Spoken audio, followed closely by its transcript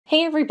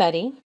Hey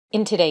everybody!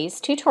 In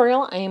today's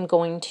tutorial, I am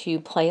going to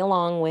play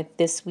along with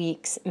this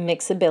week's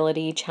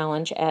MIXAbility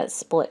challenge at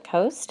Split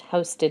Coast,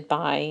 hosted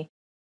by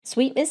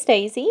Sweet Miss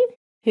Daisy,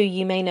 who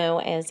you may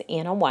know as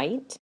Anna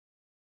White.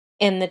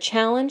 And the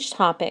challenge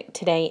topic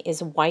today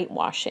is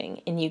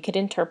whitewashing, and you could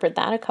interpret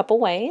that a couple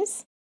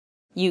ways.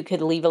 You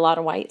could leave a lot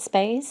of white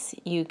space.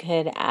 You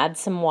could add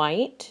some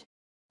white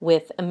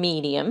with a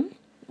medium,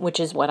 which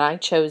is what I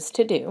chose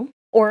to do.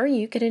 Or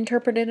you could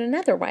interpret it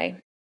another way.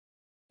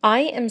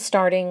 I am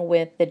starting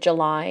with the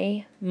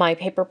July My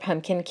Paper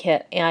Pumpkin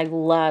kit, and I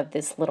love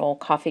this little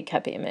coffee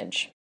cup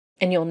image.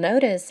 And you'll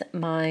notice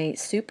my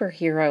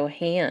superhero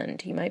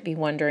hand. You might be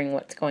wondering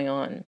what's going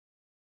on.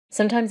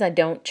 Sometimes I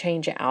don't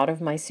change out of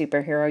my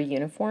superhero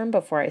uniform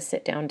before I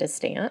sit down to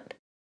stamp,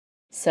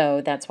 so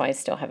that's why I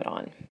still have it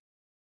on.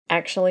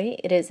 Actually,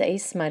 it is a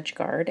smudge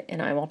guard,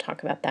 and I will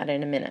talk about that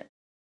in a minute.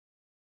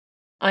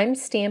 I'm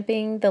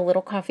stamping the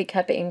little coffee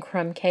cup in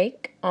crumb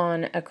cake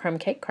on a crumb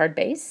cake card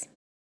base.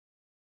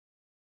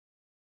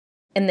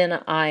 And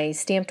then I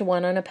stamped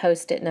one on a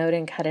Post-it note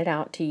and cut it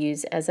out to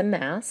use as a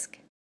mask,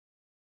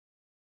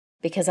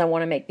 because I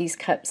want to make these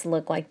cups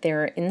look like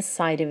they're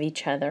inside of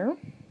each other.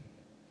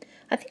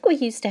 I think we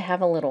used to have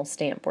a little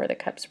stamp where the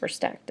cups were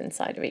stacked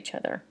inside of each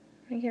other.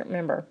 I can't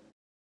remember.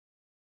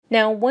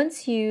 Now,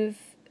 once you've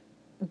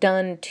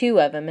done two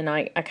of them, and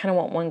I kind of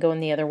want one going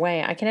the other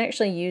way, I can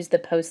actually use the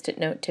Post-it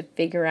note to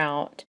figure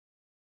out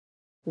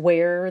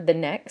where the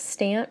next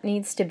stamp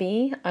needs to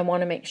be. I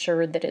want to make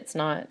sure that it's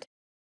not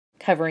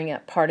covering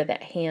up part of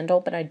that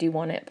handle, but I do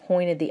want it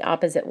pointed the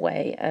opposite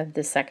way of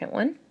the second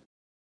one.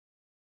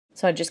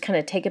 So I just kind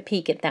of take a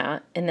peek at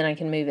that, and then I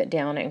can move it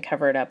down and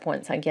cover it up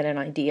once I get an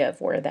idea of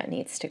where that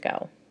needs to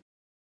go.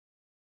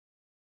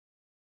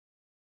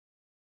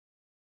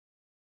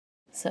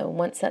 So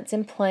once that's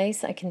in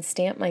place, I can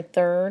stamp my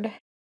third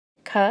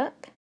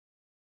cup.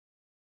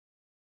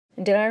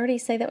 And did I already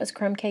say that was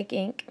crumb cake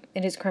ink?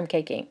 It is crumb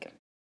cake ink.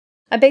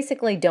 I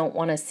basically don't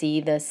want to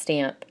see the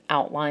stamp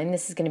outline.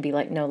 This is going to be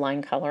like no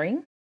line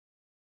coloring.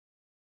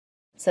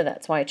 So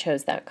that's why I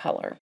chose that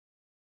color.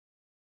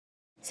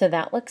 So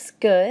that looks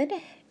good.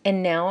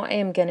 And now I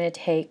am going to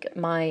take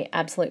my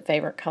absolute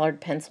favorite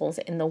colored pencils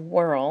in the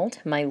world,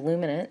 my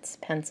Luminance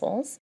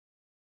pencils.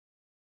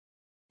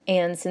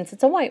 And since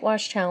it's a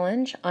whitewash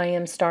challenge, I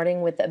am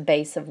starting with a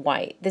base of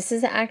white. This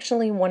is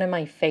actually one of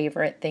my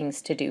favorite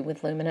things to do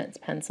with Luminance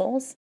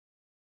pencils,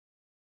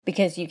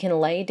 because you can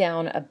lay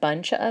down a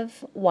bunch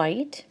of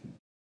white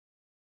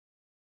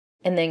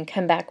and then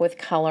come back with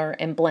color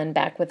and blend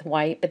back with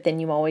white, but then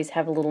you always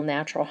have a little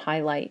natural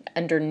highlight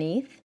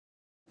underneath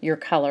your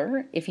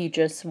color if you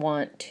just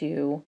want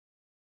to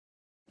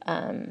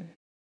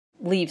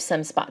leave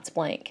some spots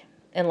blank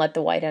and let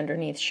the white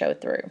underneath show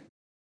through.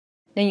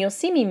 Now you'll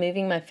see me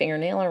moving my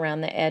fingernail around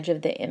the edge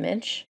of the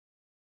image.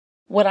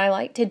 What I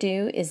like to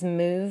do is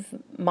move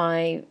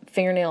my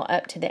fingernail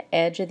up to the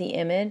edge of the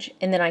image,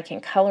 and then I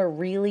can color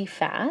really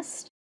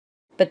fast,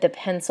 but the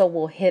pencil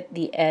will hit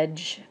the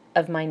edge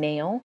of my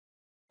nail,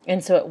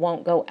 and so it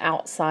won't go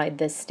outside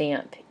the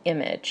stamp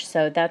image.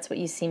 So that's what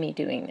you see me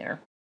doing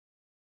there.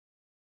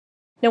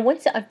 Now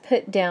once I've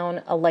put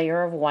down a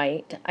layer of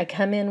white, I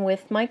come in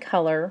with my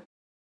color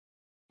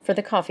for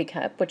the coffee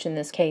cup, which in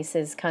this case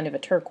is kind of a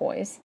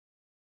turquoise.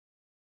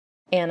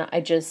 And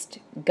I just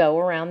go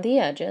around the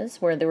edges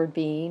where there would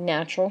be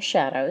natural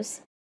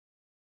shadows.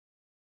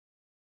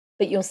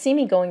 But you'll see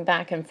me going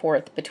back and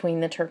forth between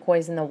the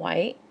turquoise and the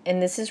white.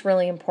 And this is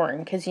really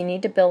important because you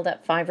need to build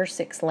up 5 or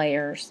 6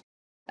 layers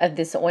of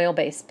this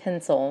oil-based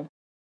pencil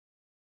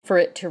for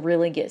it to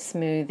really get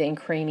smooth and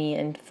creamy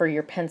and for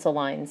your pencil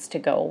lines to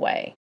go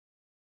away.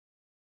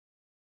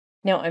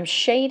 Now I'm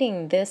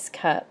shading this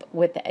cup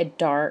with a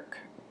dark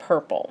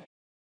purple.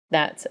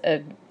 That's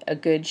a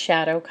good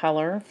shadow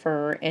color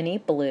for any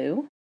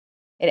blue.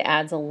 It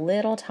adds a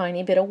little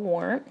tiny bit of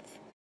warmth,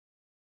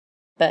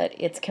 but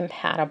it's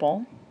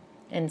compatible.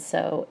 And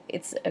so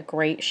it's a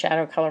great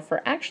shadow color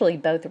for actually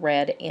both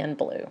red and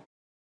blue.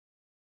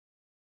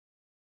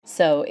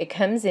 So it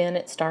comes in,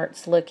 it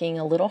starts looking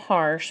a little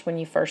harsh when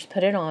you first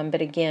put it on,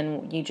 but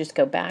again, you just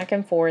go back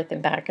and forth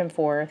and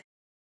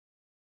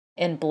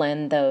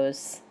blend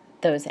those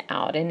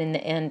out. And in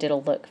the end,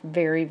 it'll look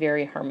very,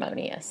 very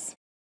harmonious.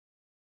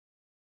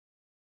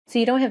 So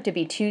you don't have to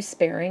be too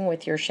sparing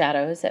with your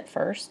shadows at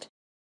first,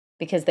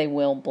 because they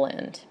will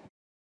blend.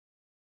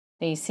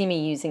 Now you see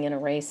me using an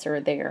eraser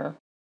there.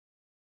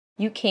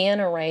 You can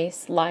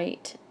erase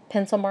light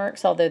pencil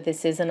marks, although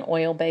this is an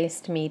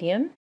oil-based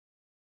medium.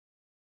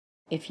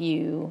 If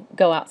you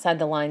go outside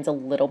the lines a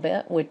little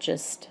bit with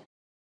just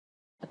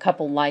a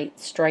couple light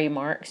stray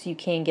marks, you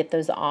can get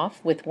those off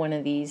with one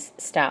of these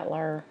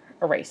Statler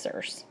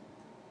erasers.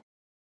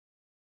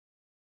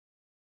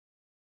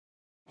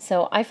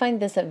 So I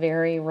find this a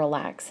very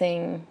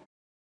relaxing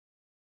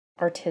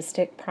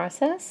artistic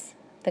process,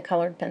 the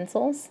colored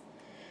pencils,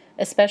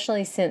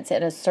 especially since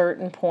at a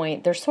certain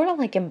point, they're sort of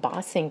like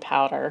embossing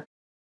powder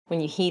when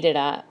you heat it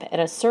up.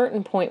 At a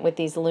certain point with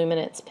these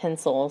Luminance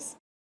pencils,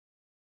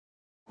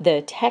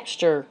 the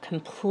texture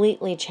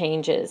completely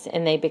changes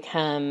and they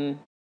become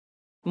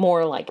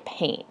more like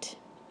paint,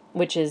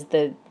 which is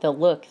the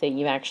look that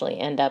you actually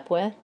end up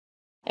with.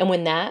 And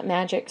when that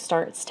magic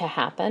starts to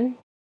happen,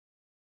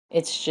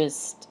 it's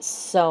just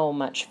so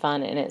much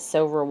fun and it's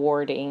so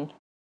rewarding,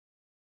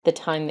 the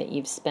time that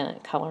you've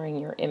spent coloring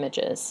your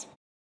images.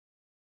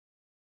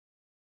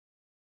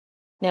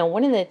 Now,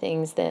 one of the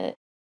things that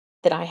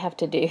I have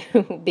to do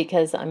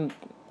because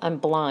I'm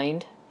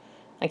blind,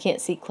 I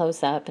can't see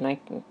close up and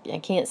I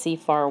can't see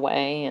far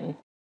away and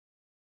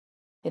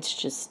it's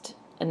just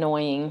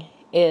annoying,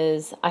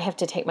 is I have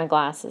to take my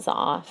glasses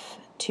off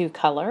to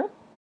color.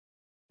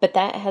 But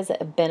that has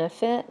a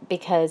benefit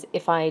because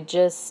if I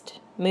just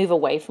move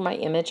away from my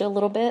image a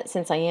little bit,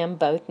 since I am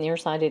both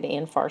nearsighted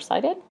and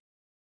farsighted,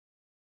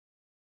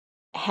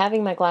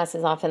 having my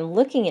glasses off and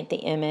looking at the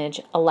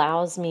image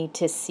allows me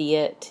to see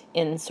it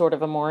in sort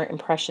of a more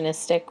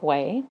impressionistic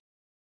way.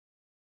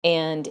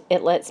 And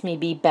it lets me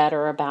be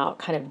better about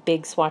kind of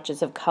big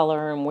swatches of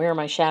color and where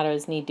my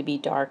shadows need to be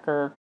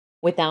darker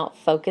without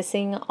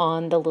focusing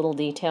on the little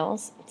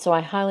details. So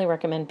I highly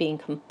recommend being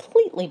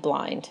completely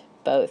blind,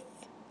 both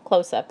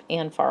close up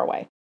and far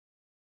away,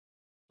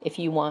 if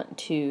you want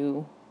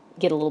to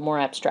get a little more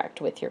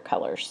abstract with your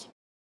colors.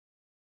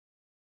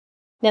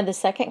 Now the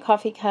second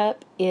coffee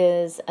cup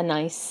is a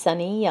nice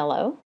sunny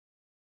yellow,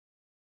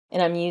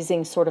 and I'm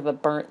using sort of a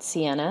burnt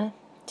sienna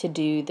to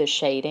do the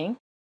shading.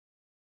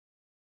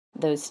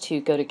 Those two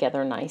go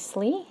together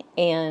nicely,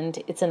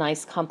 and it's a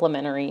nice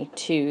complementary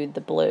to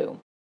the blue.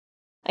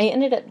 I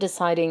ended up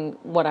deciding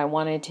what I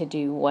wanted to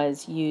do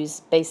was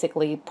use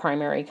basically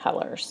primary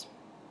colors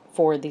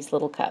for these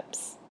little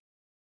cups.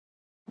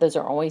 Those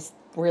are always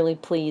really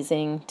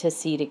pleasing to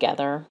see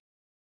together.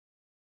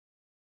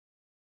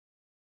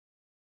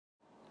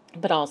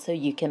 But also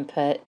you can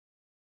put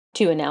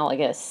two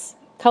analogous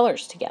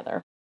colors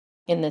together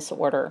in this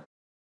order.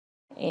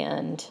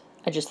 And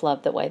I just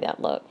love the way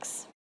that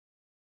looks.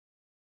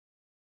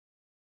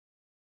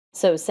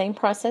 So same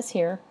process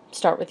here.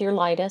 Start with your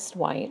lightest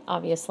white,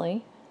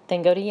 obviously.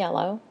 Then go to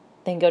yellow.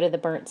 Then go to the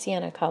burnt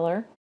sienna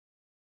color.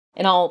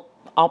 And I'll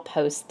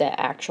post the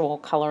actual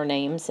color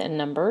names and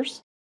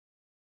numbers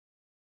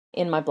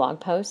in my blog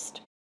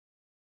post,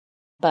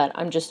 but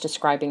I'm just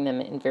describing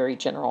them in very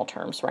general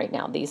terms right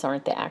now. These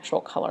aren't the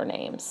actual color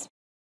names.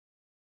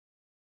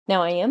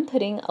 Now I am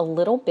putting a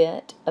little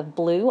bit of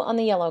blue on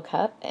the yellow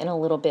cup and a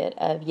little bit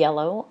of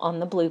yellow on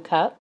the blue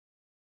cup.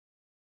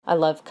 I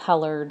love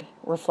colored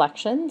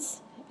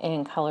reflections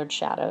and colored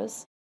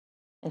shadows,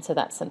 and so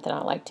that's something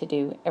I like to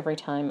do every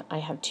time I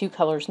have two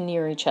colors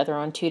near each other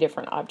on two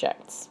different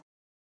objects.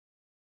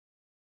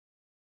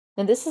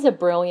 Now this is a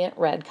brilliant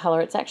red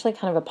color. It's actually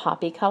kind of a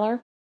poppy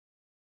color.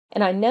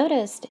 And I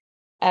noticed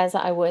as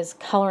I was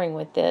coloring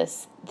with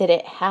this that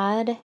it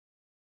had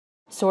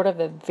sort of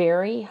a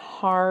very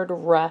hard,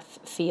 rough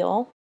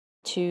feel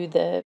to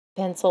the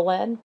pencil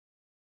lead.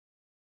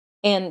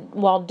 And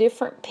while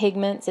different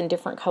pigments and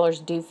different colors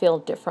do feel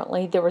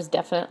differently, there was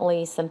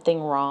definitely something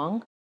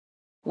wrong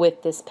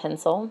with this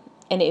pencil.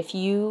 And if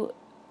you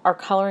are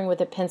coloring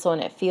with a pencil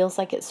and it feels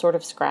like it's sort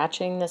of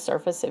scratching the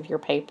surface of your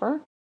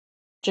paper,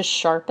 just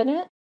sharpen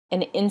it,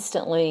 and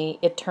instantly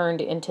it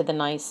turned into the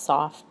nice,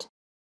 soft,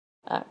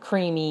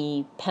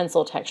 creamy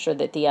pencil texture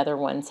that the other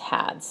ones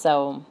had.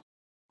 So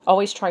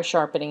always try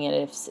sharpening it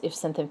if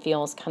something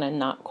feels kind of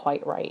not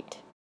quite right.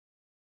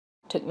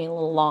 Took me a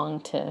little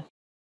long to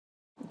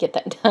get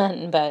that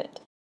done, but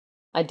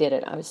I did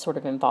it. I was sort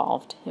of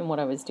involved in what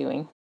I was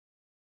doing.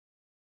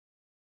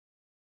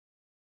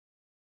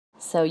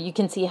 So you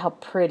can see how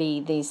pretty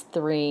these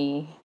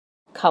three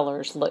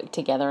colors look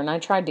together, and I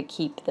tried to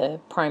keep the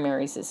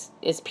primaries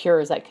as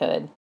pure as I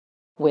could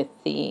with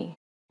the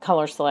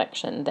color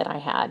selection that I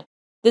had.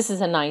 This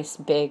is a nice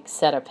big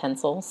set of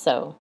pencils,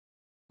 so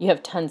you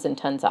have tons and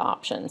tons of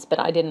options, but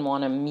I didn't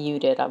want them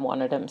muted. I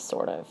wanted them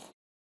sort of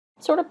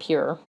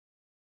pure.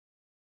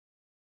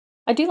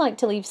 I do like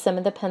to leave some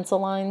of the pencil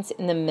lines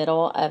in the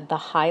middle of the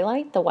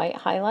highlight, the white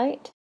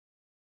highlight,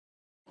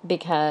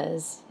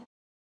 because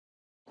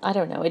I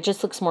don't know, it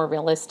just looks more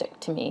realistic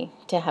to me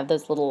to have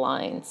those little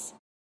lines.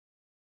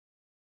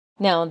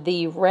 Now,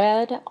 the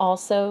red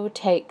also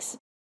takes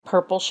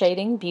purple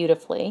shading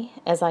beautifully,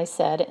 as I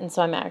said, and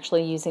so I'm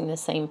actually using the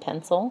same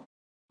pencil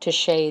to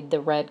shade the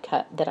red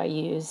cup that I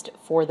used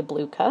for the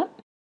blue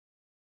cup.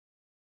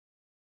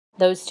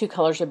 Those two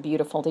colors are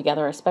beautiful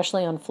together,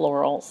 especially on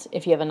florals.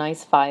 If you have a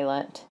nice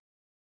violet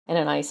and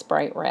a nice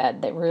bright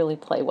red, they really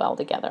play well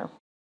together.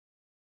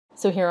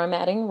 So here I'm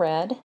adding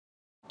red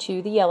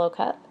to the yellow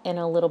cup and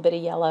a little bit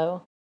of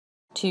yellow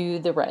to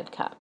the red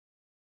cup,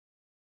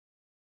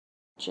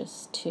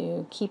 just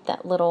to keep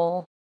that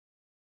little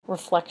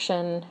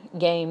reflection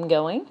game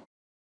going.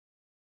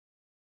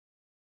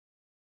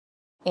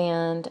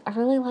 And I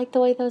really like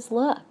the way those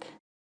look.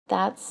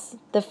 That's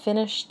the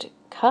finished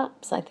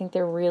cups. I think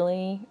they're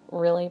really,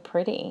 really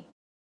pretty.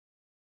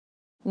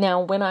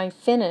 Now, when I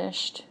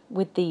finished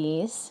with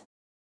these,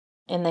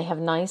 and they have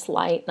nice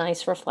light,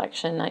 nice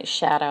reflection, nice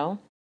shadow,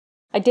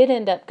 I did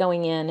end up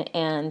going in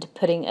and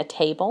putting a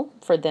table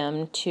for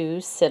them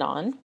to sit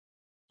on.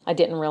 I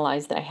didn't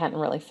realize that I hadn't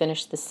really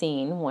finished the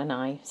scene when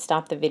I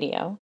stopped the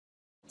video.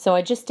 So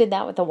I just did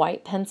that with a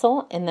white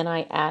pencil, and then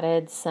I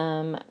added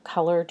some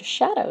colored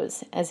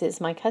shadows, as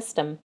is my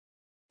custom.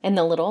 And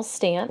the little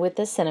stamp with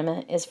the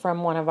sentiment is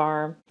from one of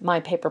our My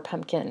Paper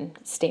Pumpkin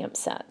stamp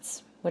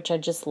sets, which I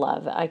just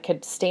love. I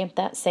could stamp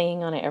that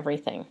saying on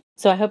everything.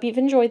 So I hope you've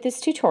enjoyed this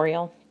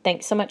tutorial.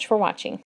 Thanks so much for watching.